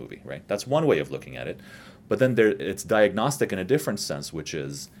Exorcist, the movie, right? That's one way of looking at it. But then it's diagnostic in a different sense, which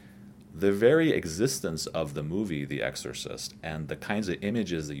is the very existence of the movie The Exorcist and the kinds of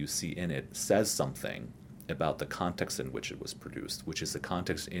images that you see in it says something about the context in which it was produced, which is the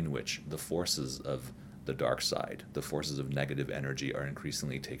context in which the forces of the dark side, the forces of negative energy are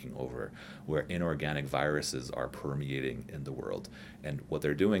increasingly taking over, where inorganic viruses are permeating in the world. And what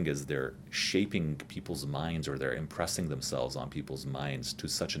they're doing is they're shaping people's minds, or they're impressing themselves on people's minds to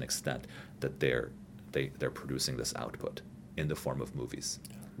such an extent that they're producing this output in the form of movies.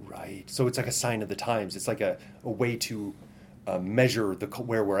 Right. So it's like a sign of the times. It's like a way to measure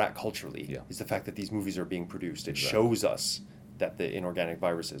where we're at culturally. Yeah. Is the fact that these movies are being produced. It Exactly. shows us that the inorganic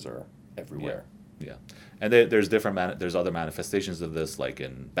viruses are everywhere. Yeah, and there's there's other manifestations of this, like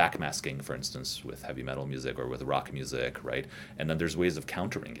in backmasking, for instance, with heavy metal music or with rock music, right? And then there's ways of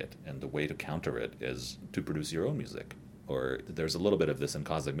countering it, and the way to counter it is to produce your own music. Or there's a little bit of this in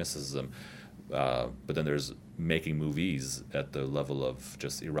cosmic mysticism, but then there's making movies at the level of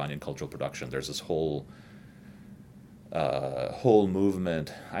just Iranian cultural production. There's this whole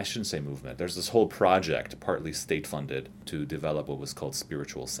movement. I shouldn't say movement. There's this whole project, partly state-funded, to develop what was called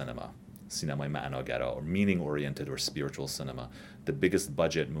spiritual cinema. Sinema ma'anagara, or meaning-oriented or spiritual cinema. The biggest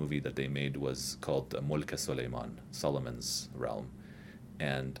budget movie that they made was called Mulk Suleiman, Solomon's Realm.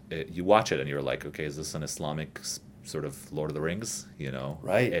 And you watch it and you're like, okay, is this an Islamic sort of Lord of the Rings? You know,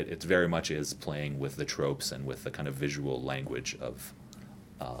 Right. It very much is playing with the tropes and with the kind of visual language of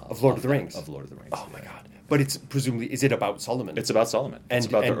Lord of the Rings. Of Lord of the Rings. Oh my God! But it's presumably, is it about Solomon? It's about Solomon. and, It's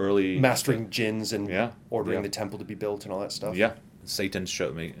about and the early mastering jinns and Yeah, ordering yeah. the temple to be built and all that stuff. Yeah, Satan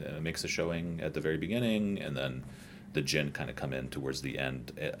makes a showing at the very beginning, and then the jinn kind of come in towards the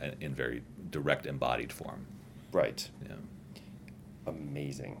end in very direct embodied form. Right. Yeah.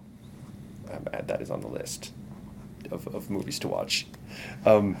 Amazing. Add that is on the list of movies to watch.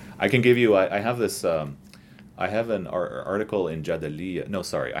 I can give you. I have this. I have an article in Jadaliya. No,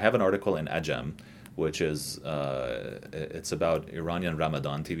 sorry. I have an article in Ajam, which is it's about Iranian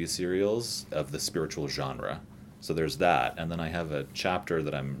Ramadan TV serials of the spiritual genre. So there's that, and then I have a chapter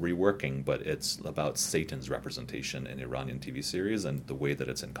that I'm reworking, but it's about Satan's representation in Iranian TV series and the way that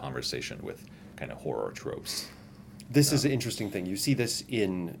it's in conversation with kind of horror tropes. This is an interesting thing. You see this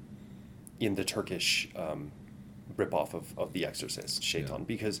in the Turkish ripoff of The Exorcist, Shaitan,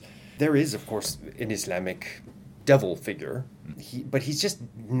 because there is, of course, an Islamic devil figure, but he's just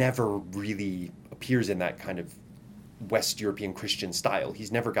never really appears in that kind of West European Christian style.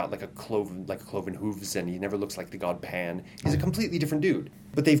 He's never got like a cloven hooves, and he never looks like the god Pan. He's a completely different dude.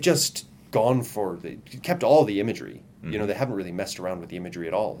 But they've just kept all the imagery. You know, they haven't really messed around with the imagery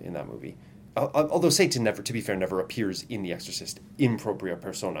at all in that movie. Although Satan never, to be fair, never appears in The Exorcist in propria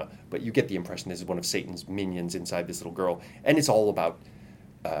persona, but you get the impression this is one of Satan's minions inside this little girl, and it's all about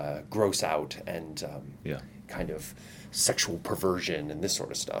gross out and kind of sexual perversion and this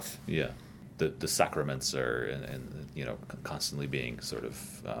sort of stuff. Yeah, the sacraments are and you know constantly being sort of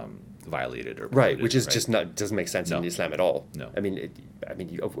violated or Right, which is right? just doesn't make sense No. in Islam at all. No. I mean,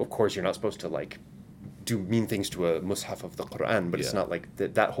 of course you're not supposed to like do mean things to a mushaf of the Quran, but it's Yeah. not like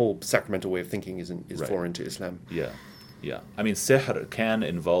that whole sacramental way of thinking is Right. foreign to Islam. Yeah. I mean, sihr can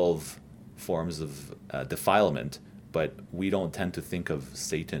involve forms of defilement, but we don't tend to think of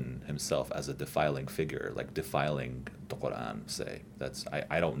Satan himself as a defiling figure, like defiling the Quran, say.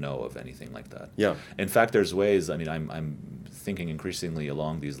 I don't know of anything like that. Yeah. In fact, there's ways, I mean, I'm thinking increasingly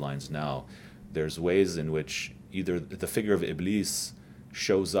along these lines now. There's ways in which either the figure of Iblis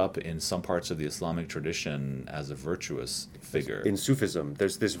shows up in some parts of the Islamic tradition as a virtuous figure. In Sufism,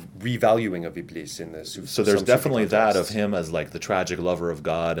 there's this revaluing of Iblis in the Sufism. So there's definitely that of him as like the tragic lover of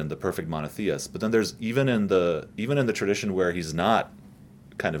God and the perfect monotheist. But then there's even in the tradition where he's not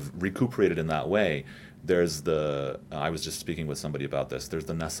kind of recuperated in that way, there's I was just speaking with somebody about this. There's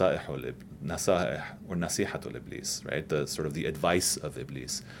the nasa'ih or nasihatul iblis, right? The sort of the advice of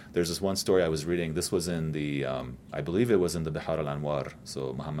Iblis. There's this one story I was reading. This was in the I believe it was in the Bihar al-Anwar.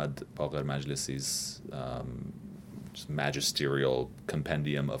 So Muhammad Baqir Majlisi's magisterial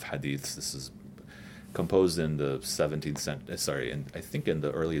compendium of hadiths. This is composed in the 17th century. I think in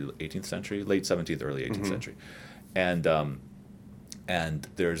the early 18th century, late 17th, early 18th century, and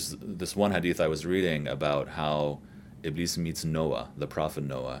there's this one hadith I was reading about how Iblis meets Noah, the prophet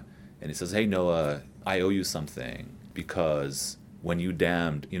Noah, and he says, "Hey Noah, I owe you something because when you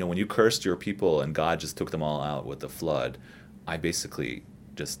when you cursed your people and God just took them all out with the flood, I basically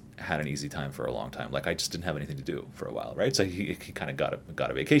just had an easy time for a long time. Like I just didn't have anything to do for a while, right? So he kind of got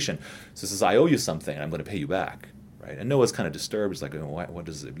a vacation. So he says, I owe you something, and I'm going to pay you back, right? And Noah's kind of disturbed. He's like, what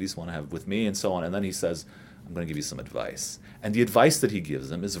does Iblis want to have with me, and so on. And then he says, I'm going to give you some advice. And the advice that he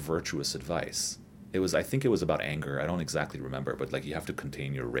gives him is virtuous advice. I think it was about anger. I don't exactly remember, but like you have to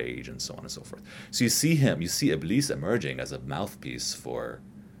contain your rage and so on and so forth. So you see Iblis emerging as a mouthpiece for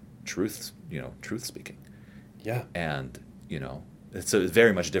truth speaking. Yeah. And, it's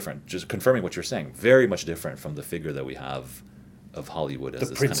very much different. Just confirming what you're saying, very much different from the figure that we have of Hollywood as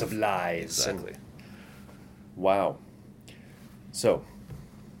the Prince of Lies. Exactly. Wow. So,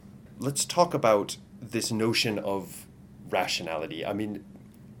 let's talk about this notion of rationality. I mean,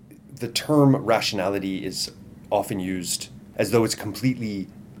 the term rationality is often used as though it's completely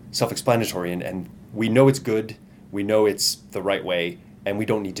self-explanatory, and we know it's good, we know it's the right way, and we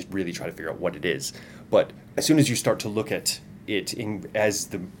don't need to really try to figure out what it is. But as soon as you start to look at it as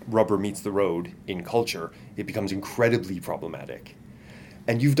the rubber meets the road in culture, it becomes incredibly problematic.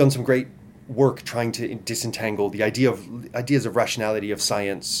 And you've done some great work trying to disentangle the ideas of rationality of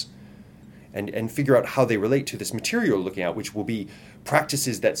science and figure out how they relate to this material you're looking at, which will be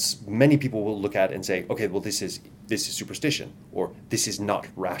practices that many people will look at and say, okay, well, this is superstition, or this is not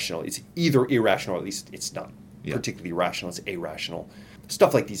rational. It's either irrational, or at least it's not particularly rational, it's irrational.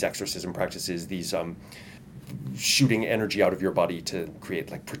 Stuff like these exorcism practices, these shooting energy out of your body to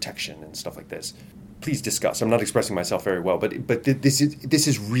create like protection and stuff like this. Please discuss. I'm not expressing myself very well, but this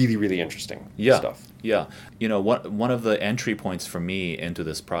is really, really interesting stuff. Yeah. One of the entry points for me into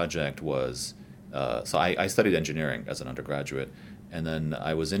this project was, so I studied engineering as an undergraduate, and then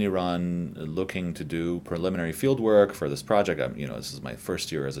I was in Iran looking to do preliminary field work for this project. This is my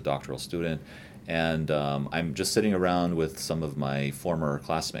first year as a doctoral student, and I'm just sitting around with some of my former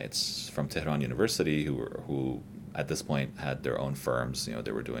classmates from Tehran University who at this point had their own firms.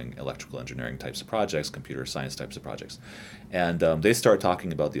 They were doing electrical engineering types of projects, computer science types of projects. And they start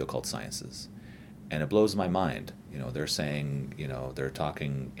talking about the occult sciences. And it blows my mind. They're saying, they're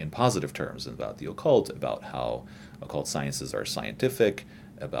talking in positive terms about the occult, about how occult sciences are scientific,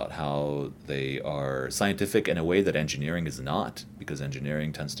 about how they are scientific in a way that engineering is not, because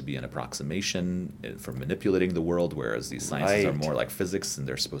engineering tends to be an approximation for manipulating the world, whereas these sciences are more like physics and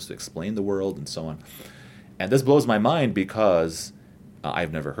they're supposed to explain the world and so on. And this blows my mind because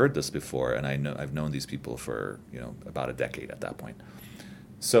I've never heard this before, and I've known these people for about a decade at that point.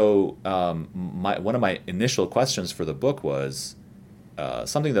 So one of my initial questions for the book was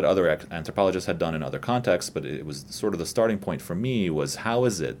something that other anthropologists had done in other contexts, but it was sort of the starting point for me was, how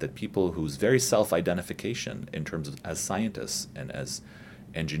is it that people whose very self-identification in terms of as scientists and as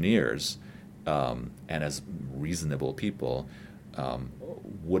engineers and as reasonable people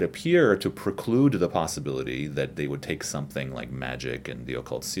would appear to preclude the possibility that they would take something like magic and the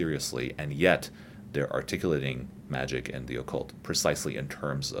occult seriously, and yet they're articulating magic and the occult precisely in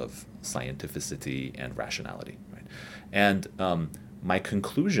terms of scientificity and rationality, right? And my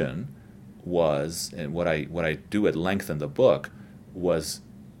conclusion was, and what I do at length in the book, was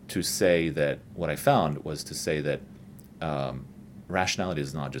to say that what I found was to say that rationality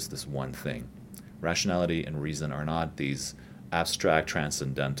is not just this one thing. Rationality and reason are not these abstract,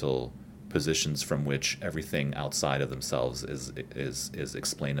 transcendental positions from which everything outside of themselves is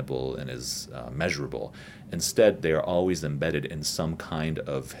explainable and is measurable. Instead, they are always embedded in some kind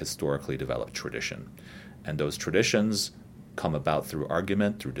of historically developed tradition. And those traditions come about through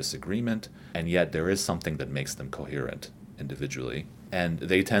argument, through disagreement, and yet there is something that makes them coherent individually. And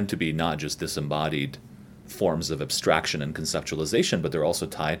they tend to be not just disembodied forms of abstraction and conceptualization, but they're also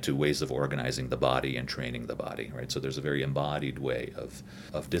tied to ways of organizing the body and training the body, right? So there's a very embodied way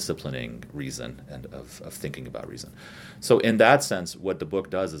of disciplining reason and of thinking about reason. So in that sense, what the book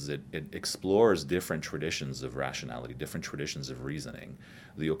does is it explores different traditions of rationality, different traditions of reasoning.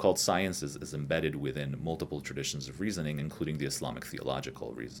 The occult science is embedded within multiple traditions of reasoning, including the Islamic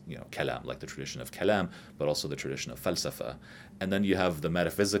theological reason, kalam, like the tradition of kalam, but also the tradition of falsafa. And then you have the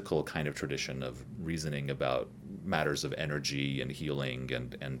metaphysical kind of tradition of reasoning about matters of energy and healing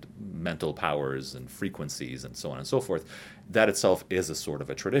and mental powers and frequencies and so on and so forth. That itself is a sort of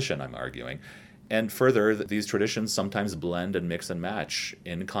a tradition, I'm arguing. And further, these traditions sometimes blend and mix and match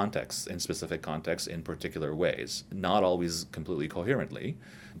in contexts, in specific contexts, in particular ways. Not always completely coherently,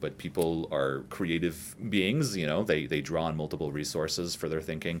 but people are creative beings, they draw on multiple resources for their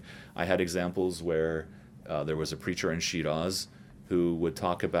thinking. I had examples where there was a preacher in Shiraz who would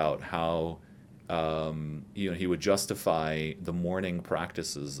talk about how he would justify the morning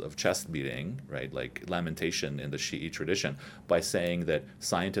practices of chest beating, right, like lamentation in the Shi'i tradition, by saying that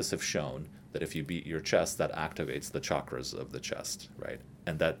scientists have shown that if you beat your chest, that activates the chakras of the chest, right?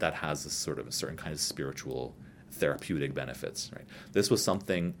 And that has a certain kind of spiritual therapeutic benefits, right? This was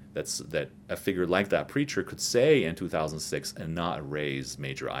something that a figure like that preacher could say in 2006 and not raise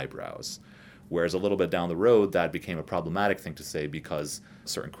major eyebrows. Whereas a little bit down the road, that became a problematic thing to say because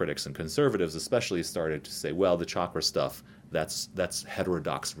certain critics and conservatives especially started to say, well, the chakra stuff, that's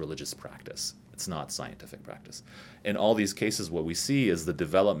heterodox religious practice. It's not scientific practice. In all these cases, what we see is the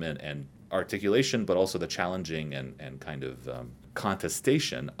development and articulation, but also the challenging and kind of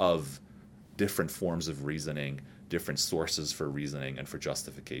contestation of different forms of reasoning, different sources for reasoning and for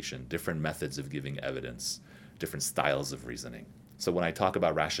justification, different methods of giving evidence, different styles of reasoning. So when I talk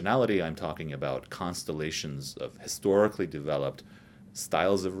about rationality, I'm talking about constellations of historically developed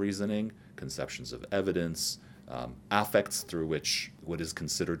styles of reasoning, conceptions of evidence, affects through which what is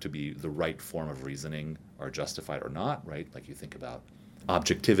considered to be the right form of reasoning are justified or not, right? Like you think about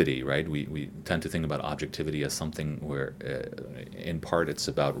objectivity, right? We tend to think about objectivity as something where, in part, it's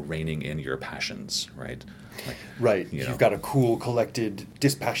about reining in your passions, right? Like, right. You've got a cool, collected,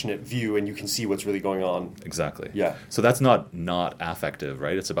 dispassionate view, and you can see what's really going on. Exactly. Yeah. So that's not affective,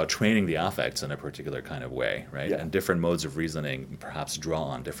 right? It's about training the affects in a particular kind of way, right? Yeah. And different modes of reasoning perhaps draw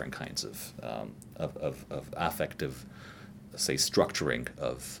on different kinds of affective, say, structuring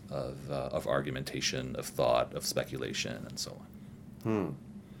of argumentation, of thought, of speculation, and so on.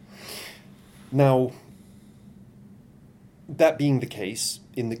 Now, that being the case,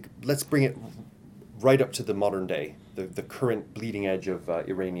 let's bring it right up to the modern day, the current bleeding edge of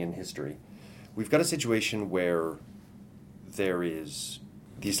Iranian history. We've got a situation where there is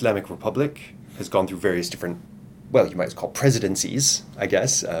the Islamic Republic has gone through various different, well, you might call presidencies, I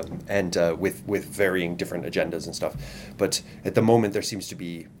guess, and with varying different agendas and stuff. But at the moment, there seems to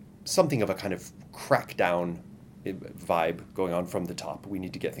be something of a kind of crackdown vibe going on from the top. We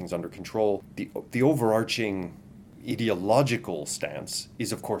need to get things under control. The overarching ideological stance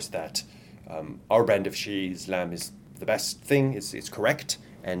is, of course, that our brand of Shia Islam is the best thing, it's correct,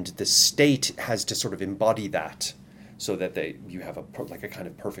 and the state has to sort of embody that so that you have a kind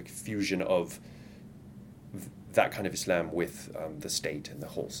of perfect fusion of that kind of Islam with the state and the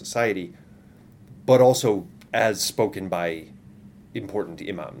whole society, but also as spoken by important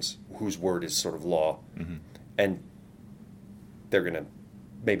imams whose word is sort of law. Mm-hmm. And they're going to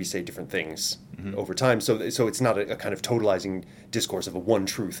maybe say different things over time. So it's not a kind of totalizing discourse of a one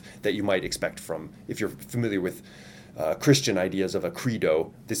truth that you might expect from, if you're familiar with Christian ideas of a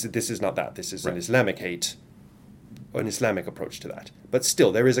credo. This is not that. This is right. An Islamic approach to that. But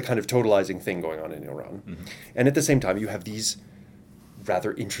still, there is a kind of totalizing thing going on in Iran. Mm-hmm. And at the same time, you have these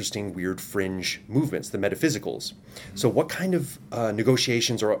rather interesting, weird fringe movements, the metaphysicals. Mm-hmm. So what kind of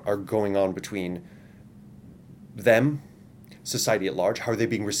negotiations are going on between them, society at large? How are they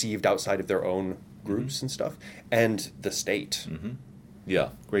being received outside of their own groups and stuff, and the state? Mm-hmm. Yeah,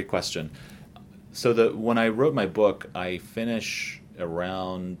 great question. So when I wrote my book, I finish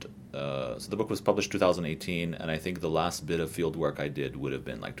around, so the book was published 2018, and I think the last bit of field work I did would have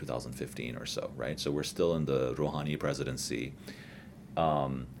been like 2015 or so, right? So we're still in the Rouhani presidency,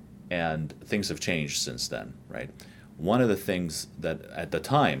 and things have changed since then, right? One of the things that at the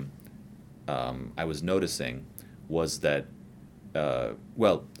time I was noticing was that,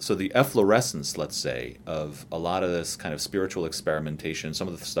 so the efflorescence, let's say, of a lot of this kind of spiritual experimentation, some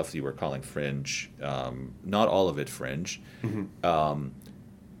of the stuff you were calling fringe, not all of it fringe, some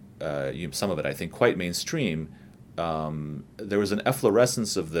of it I think quite mainstream, there was an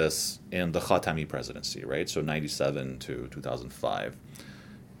efflorescence of this in the Khatami presidency, right? So 97 to 2005.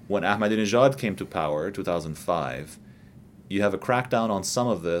 When Ahmadinejad came to power, 2005, you have a crackdown on some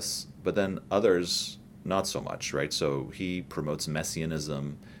of this, but then others not so much, right? So he promotes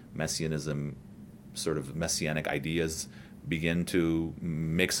messianism, sort of messianic ideas begin to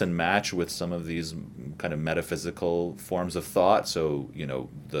mix and match with some of these kind of metaphysical forms of thought. So,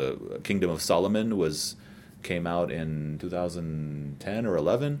 the Kingdom of Solomon came out in 2010 or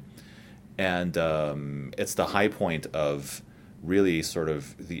 11, and it's the high point of really sort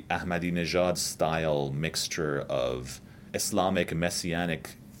of the Ahmadinejad style mixture of Islamic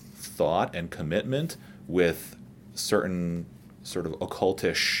messianic thought and commitment with certain sort of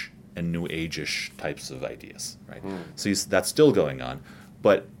occultish and New Age-ish types of ideas, right? So that's still going on,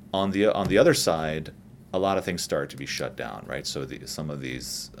 but on the other side, a lot of things start to be shut down, right? So some of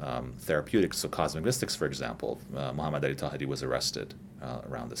these therapeutics, so cosmic mystics, for example, Muhammad Ali Tahiri was arrested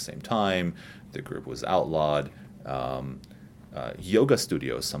around the same time. The group was outlawed. Yoga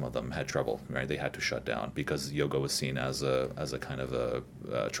studios, some of them had trouble, right? They had to shut down because yoga was seen as a kind of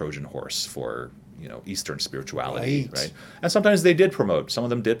a Trojan horse for Eastern spirituality, right? And sometimes some of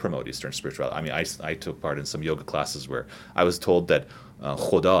them did promote Eastern spirituality. I mean, I took part in some yoga classes where I was told that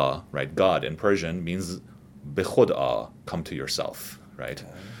Khuda, right, God in Persian means be Khuda, come to yourself, right?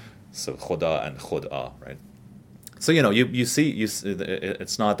 So Khuda and Khuda, right? So you see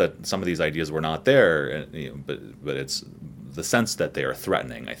it's not that some of these ideas were not there, but it's the sense that they are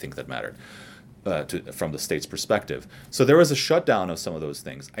threatening, I think, that mattered from the state's perspective. So there was a shutdown of some of those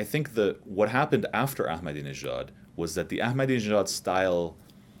things. I think what happened after Ahmadinejad was that the Ahmadinejad style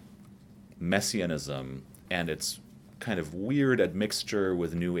messianism and its kind of weird admixture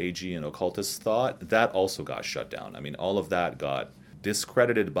with New Agey and occultist thought, that also got shut down. I mean, all of that got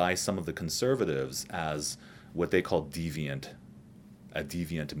discredited by some of the conservatives as what they call a deviant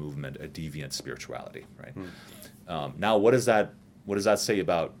movement, a deviant spirituality, right? Now, what does that say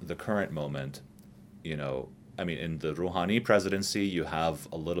about the current moment? I mean, in the Rouhani presidency, you have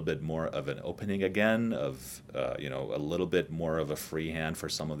a little bit more of an opening again of, a little bit more of a free hand for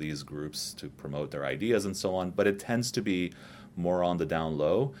some of these groups to promote their ideas and so on. But it tends to be more on the down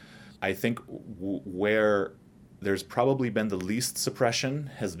low. I think where there's probably been the least suppression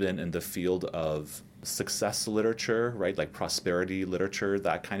has been in the field of success literature, right? Like prosperity literature,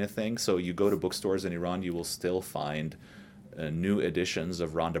 that kind of thing. So you go to bookstores in Iran, you will still find new editions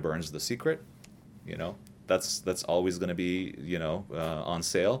of Rhonda Byrne's The Secret. That's always going to be, on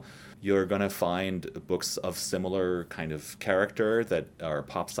sale. You're going to find books of similar kind of character that are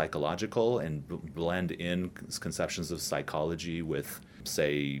pop psychological and blend in conceptions of psychology with,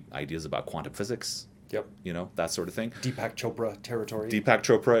 say, ideas about quantum physics. Yep. That sort of thing. Deepak Chopra territory. Deepak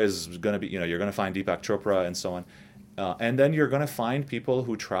Chopra is going to be, you're going to find Deepak Chopra and so on. And then you're going to find people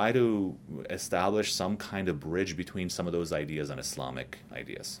who try to establish some kind of bridge between some of those ideas and Islamic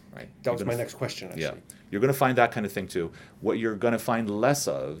ideas, right? That was my next question, actually. Yeah. You're going to find that kind of thing too. What you're going to find less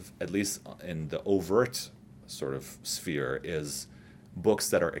of, at least in the overt sort of sphere, is books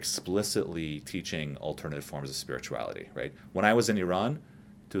that are explicitly teaching alternative forms of spirituality, right? When I was in Iran,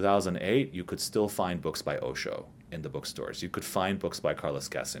 2008, you could still find books by Osho in the bookstores. You could find books by Carlos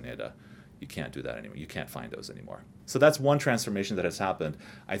Castaneda. You can't do that anymore. You can't find those anymore. So that's one transformation that has happened.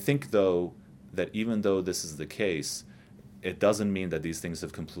 I think, though, that even though this is the case, it doesn't mean that these things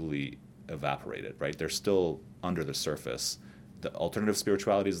have completely evaporated, right? They're still under the surface. The alternative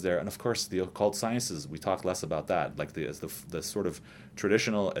spirituality is there. And, of course, the occult sciences, we talk less about that. Like the sort of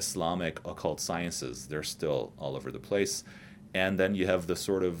traditional Islamic occult sciences, they're still all over the place. And then you have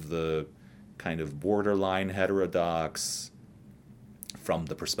the kind of borderline heterodox, from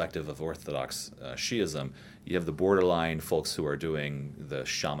the perspective of Orthodox Shiism, you have the borderline folks who are doing the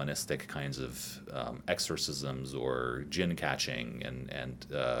shamanistic kinds of exorcisms or jinn catching and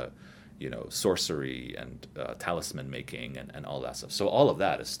sorcery and talisman making and all that stuff. So all of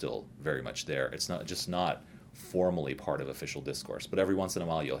that is still very much there. It's not formally part of official discourse, but every once in a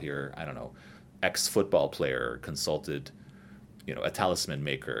while you'll hear, I don't know, ex-football player consulted a talisman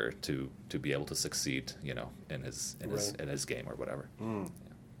maker to be able to succeed, in his game or whatever. Mm. Yeah.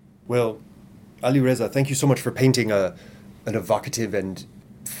 Well, Alireza, thank you so much for painting an evocative and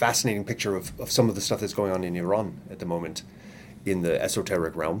fascinating picture of some of the stuff that's going on in Iran at the moment in the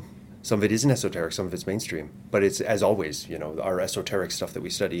esoteric realm. Some of it isn't esoteric, some of it's mainstream. But it's, as always, our esoteric stuff that we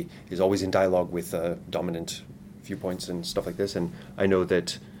study is always in dialogue with dominant viewpoints and stuff like this. And I know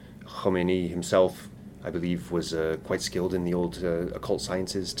that Khomeini himself, I believe, was quite skilled in the old occult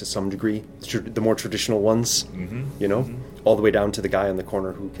sciences to some degree, the more traditional ones, all the way down to the guy on the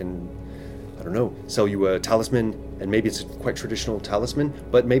corner who can, I don't know, sell you a talisman, and maybe it's a quite traditional talisman,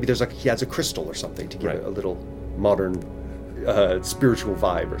 but maybe he has a crystal or something to give it a little modern spiritual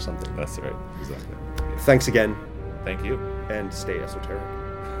vibe or something. That's right, exactly. Thanks again. Thank you. And stay esoteric.